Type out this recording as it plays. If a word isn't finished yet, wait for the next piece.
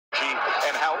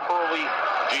how early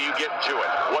do you get to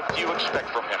it? What do you expect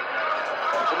from him?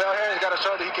 Jamel Herring's got to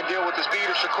show that he can deal with the speed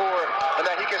of Shakur and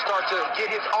that he can start to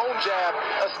get his own jab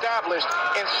established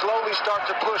and slowly start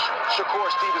to push Shakur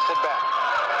Stevenson back.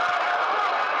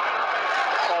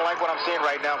 I don't like what I'm seeing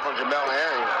right now from Jamel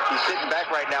Herring. He's sitting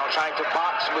back right now trying to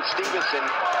box with Stevenson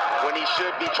when he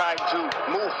should be trying to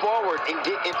move forward and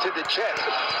get into the chest.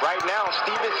 Right now,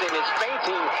 Stevenson is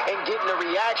feinting and getting the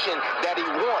reaction that he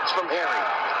wants from Herring.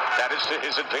 That is to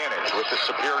his advantage with the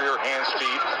superior hand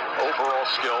speed, overall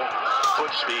skill,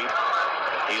 foot speed.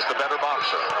 He's the better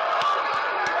boxer.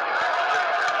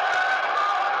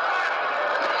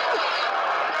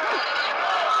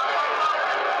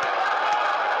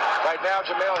 Right now,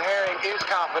 Jamel Herring is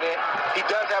confident. He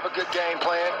does have a good game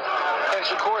plan. And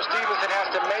Shakur Stevenson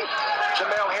has to make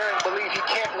Jamel Herring believe he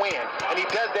can't win. And he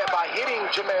does that by hitting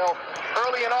Jamel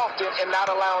early and often and not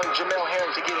allowing Jamel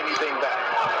Herring to get anything back.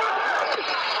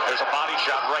 There's a body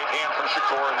shot, right hand from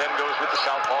Shakur, and then goes with the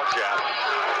southpaw jab.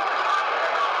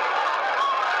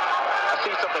 I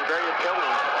see something very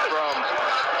appealing from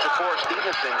Shakur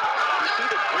Stevenson. You see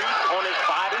the grease on his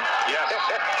body? Yes.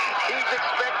 He's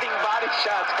expecting body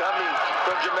shots coming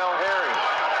from Jamel Herring.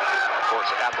 Of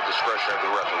course, at the discretion of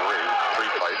the referee,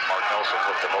 pre-fight, Mark Nelson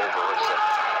looked him over as to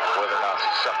whether or not it's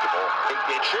acceptable.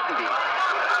 It shouldn't be.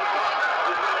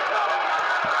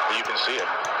 You can see it.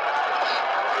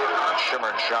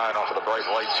 Shimmer and shine off of the bright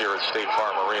lights here at State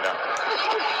Farm Arena.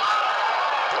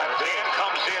 Left hand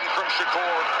comes in from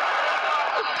Shakur.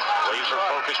 Laser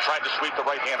focus, tried to sweep the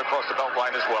right hand across the belt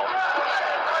line as well.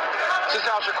 This is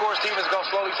how Shakur Stevens is going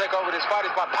to slowly take over this fight.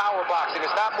 It's by power boxing.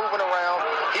 It's not moving around.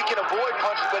 He can avoid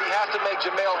punches, but he has to make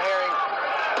Jamel Herring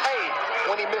pay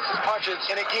when he misses punches.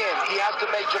 And again, he has to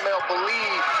make Jamel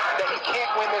believe that he can't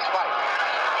win this fight.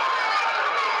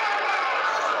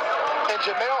 And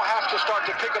Jamel has to start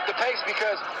to pick up the pace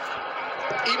because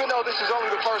even though this is only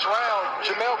the first round,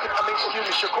 Shakur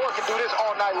can do this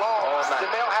all night long.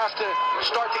 Jamel has to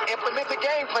start to implement the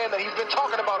game plan that he's been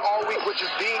talking about all week, which is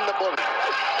being the bully.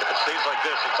 If it stays like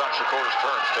this, it's on Shakur's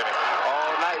terms, Timmy.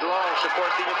 All night long,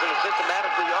 Shakur Stevenson is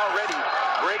systematically already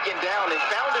breaking down and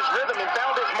found his rhythm and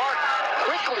found his mark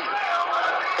quickly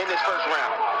in this first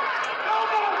round.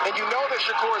 And you know that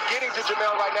Shakur is getting to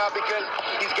Jamel right now because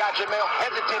he's got Jamel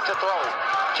hesitant to throw.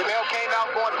 Jamel came out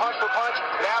going punch for punch.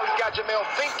 Now he's got Jamel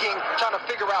thinking, trying to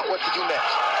figure out what to do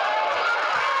next.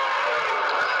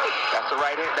 That's the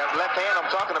right hand, that left hand I'm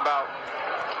talking about.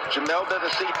 Jamel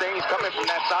doesn't see things coming from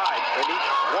that side, and he's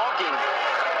walking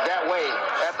that way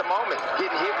at the moment,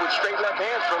 getting hit with straight left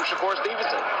hands from Shakur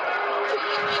Stevenson.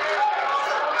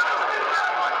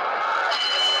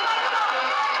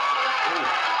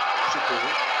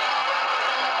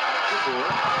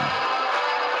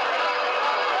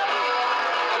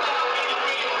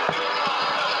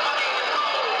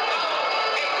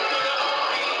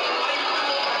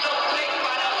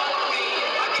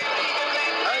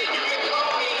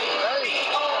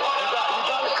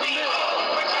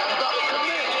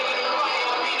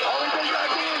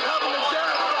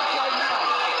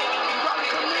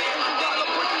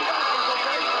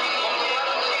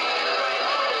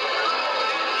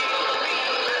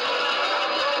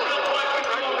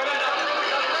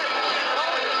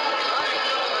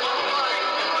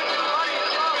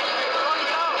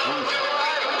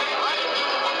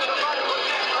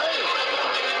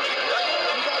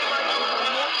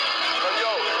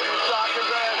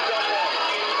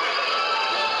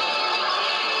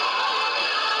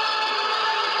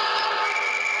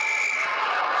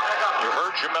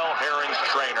 Jamel Herring's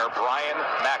trainer, Brian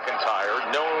McIntyre,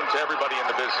 known to everybody in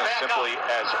the business simply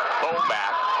as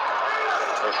Bo-Mac,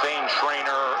 the famed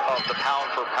trainer of the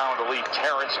pound-for-pound elite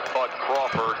Terrence Bud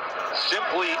Crawford.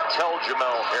 Simply tell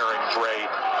Jamel Herring, Dre,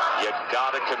 you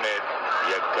gotta commit,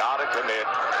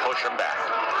 push him back.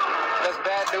 That's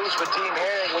bad news for Team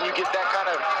Herring when you get that kind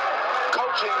of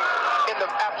coaching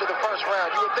after the first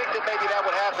round. You would think that maybe that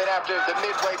would happen after the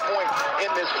midway point in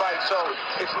this fight. So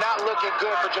it's not looking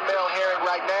good for Jamel Herring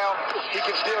right now. He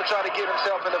can still try to get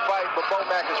himself in the fight, but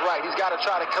Bo-Mac is right. He's got to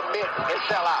try to commit and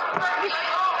sell out.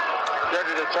 Heard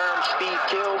of the term speed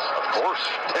kills? Of course.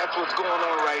 That's what's going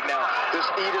on right now. The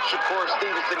speed of Shakur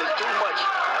Stevenson is too much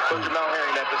for Jamel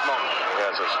Herring at this moment. He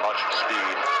has as much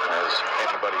speed as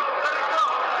anybody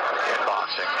in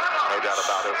boxing. No doubt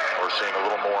about it. We're seeing a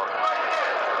little more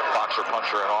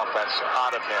boxer-puncher and offense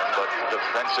out of him, but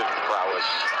defensive prowess.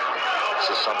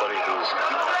 This is somebody who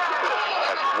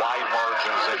has wide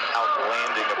margins and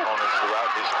outlanding opponents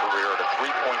throughout his career at a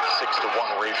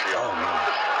 3.6-to-1 ratio.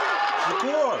 There's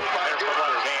the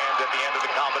left hand at the end of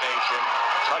the combination.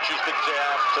 Touches the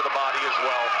jab to the body as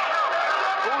well.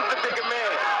 Who's the bigger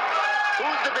man?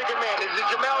 Who's Is it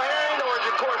Jamel Herring or is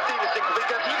it Shakur Stevenson?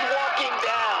 Because he's walking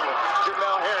down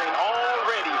Jamel Herring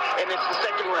already, and it's the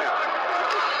second round.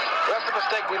 That's the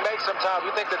mistake we make sometimes.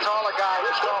 We think the taller guy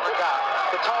is the stronger guy.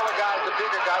 The taller guy is the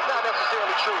bigger guy. It's not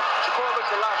necessarily true. Shakur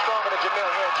looks a lot stronger than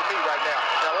Jamel Herring to me right now.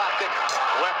 And a lot thicker.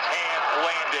 Left hand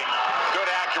landing.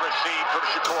 Good accuracy from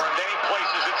Shakur, and then he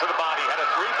places it to the body. Had a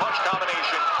three-punch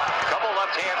combination. Couple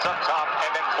left hands up top,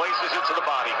 and then places it to the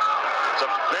body. It's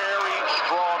a very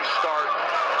strong start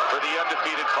for the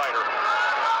undefeated fighter.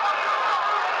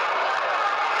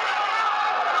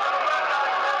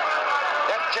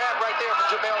 That jab right there from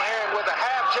Jamel Herring with a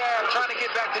half jab, trying to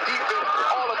get back to defense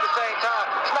all at the same time.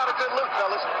 It's not a good look,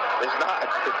 fellas. It's not.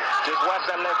 Just watch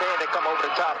that left hand that come over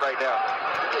the top right now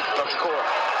from Shakur.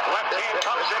 Left hand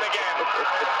comes in again.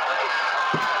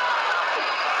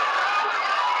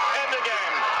 And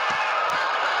again.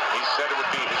 He said it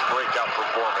would be his breakout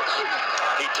performance.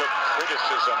 He took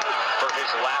criticism for his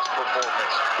last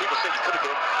performance. People said you could have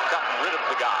gotten rid of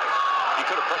the guy. You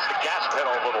could have pressed the gas pedal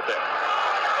a little bit.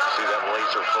 See that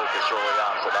laser focus early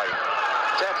on tonight.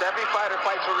 Jeff, every fighter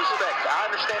fights for respect. I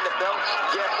understand the belts.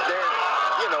 Yes, they're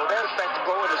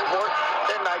respectable in the sport.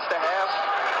 They're nice to have.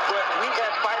 But we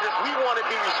as fighters, we want to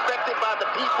be respected by the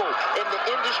people in the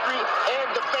industry and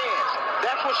the fans.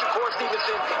 That's what Shakur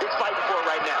Stevenson is fighting for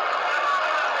right now.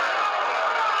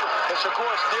 And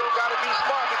Shakur still got to be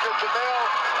smart because Jamel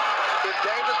is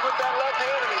dangerous with that left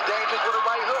hand and he's dangerous with a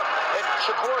right hook. And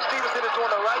Shakur Stevenson is doing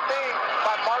the right thing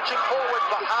by marching forward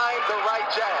behind the right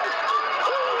jab.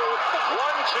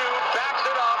 1-2, backs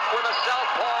it up with a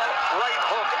southpaw right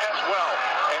hook as well.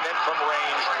 And then from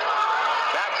range,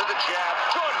 back to the jab.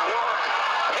 Good work.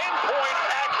 Pinpoint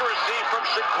accuracy from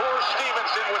Shakur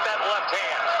Stevenson with that left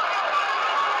hand.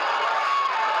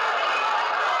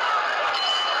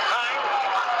 Time.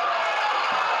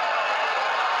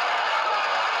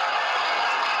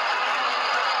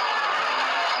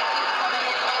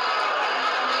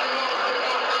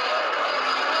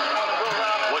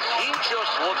 Was he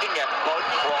just looking at Bud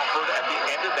Crawford at the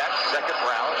end of that second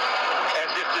round as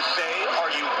if to say,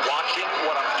 are you watching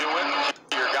what I'm doing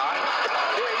to your guy?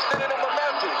 Yeah, he's sending him a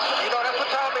message. You know, that's what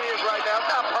time it is right now.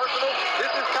 It's not personal.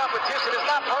 This is competition. It's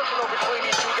not personal between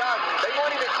these two guys. They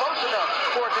weren't even close enough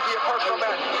for it to be a personal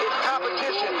match. It's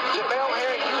competition. Jamel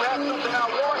Herring, you have something I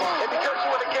want. And because you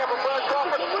in the camera, Bud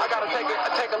Crawford, I got to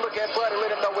take a look at Bud and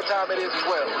let him know what time it is as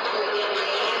well.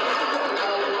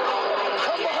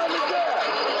 Come behind the guy.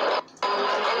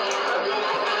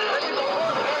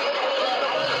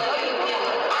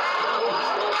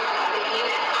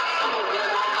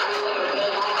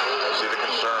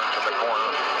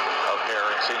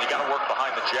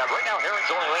 Jab. Right now,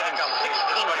 Herring's only landing 16%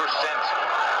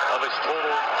 of his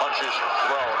total punches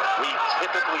thrown. We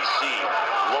typically see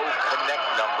low connect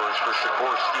numbers for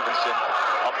Shakur Stevenson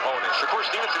opponents. Shakur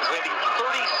Stevenson's landing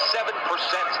 37%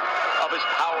 of his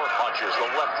power punches, the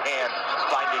left hand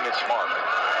finding its mark.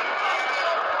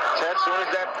 As soon as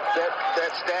that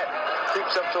stat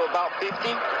creeps up to about 50,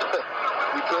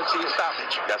 we could see a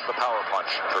stoppage. That's the power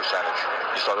punch percentage.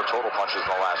 You saw the total punches in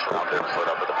the last round there put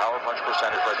up, but the power punch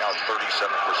percentage right now is 37%.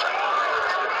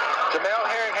 Jamel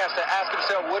Herring has to ask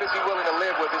himself, what is he willing to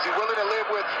live with? Is he willing to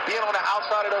live with being on the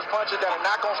outside of those punches that are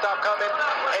not going to stop coming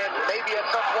and maybe at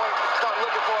some point start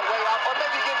looking for a way out, or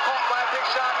maybe get caught by a big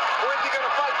shot? Or is he going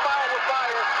to fight fire with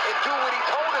fire and do what he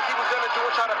told us he was going to do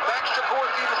and try to back Shakur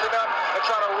Stevenson up and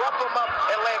try to rough him up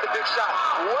and land a big shot?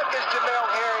 What is Jamel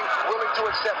Herring willing to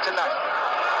accept tonight?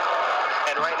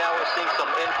 And right now we're seeing some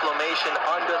inflammation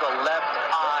under the left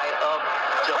eye of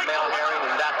Jamel Herring,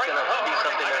 and that's going to be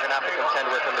something they're going to have to contend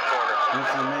with in the corner.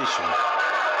 Inflammation.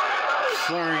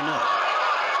 Flaring up.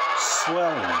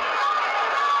 Swelling.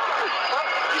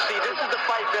 You see, this is the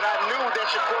fight that I knew that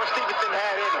Shakur Stevenson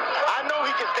had in him. I know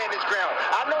he can stand his ground.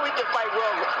 I know he can fight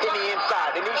well in the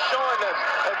inside, and he's showing us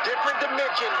a different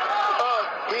dimension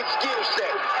of his skill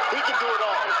set. He can do it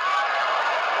all.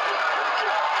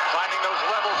 Finding those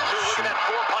levels too. Look at that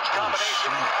four-punch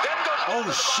combination. Then goes Oh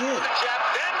shit. the jab,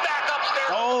 then back upstairs.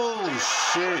 Oh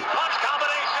shit. Punch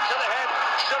combination to the head.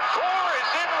 Shakur is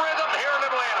in rhythm here in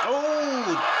Atlanta.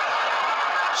 Oh.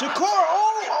 Shakur.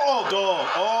 Oh, dog.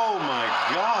 Oh my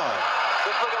God.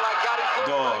 This looking like Gotti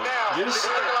Dog. right now.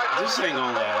 This ain't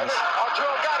gonna last.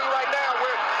 Arturo Gotti right now,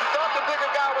 where he thought the bigger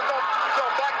guy was going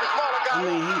back the smaller guy. I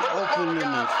mean, he opened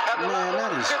in the... Man,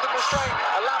 that is... Physical strength,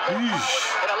 a lot more power,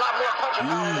 and a lot more punching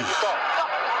power than you thought.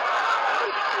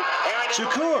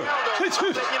 Shakur. That's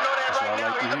what I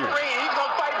like to hear. He's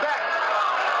going to fight back.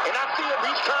 And I see him.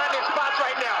 He's trying his spots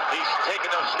right now. He's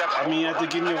taking those steps. I mean, after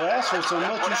getting your ass hurt so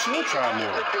much, you should try more.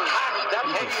 You're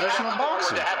a professional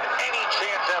boxer. To have any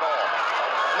chance at all.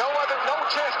 No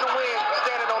chance to win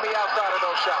standing on the outside of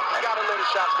those shots. You got to let his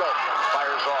shots go.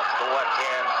 Fires off the left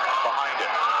hand behind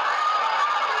him.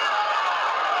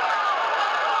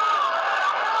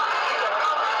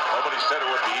 Nobody said it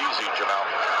would be easy, Jamel.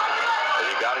 But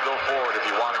you got to go forward if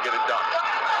you want to get it done.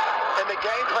 And the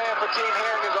game plan for Team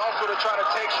Herring is also to try to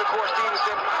take Shakur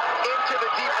Stevenson into the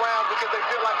deep round because they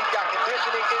feel like he's got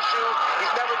conditioning issues.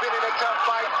 He's never been in a tough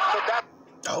fight. So that's...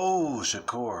 Oh,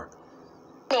 Shakur.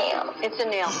 Nail. It's a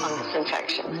nail fungus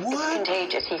infection. What? It's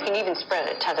contagious. You can even spread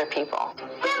it to other people.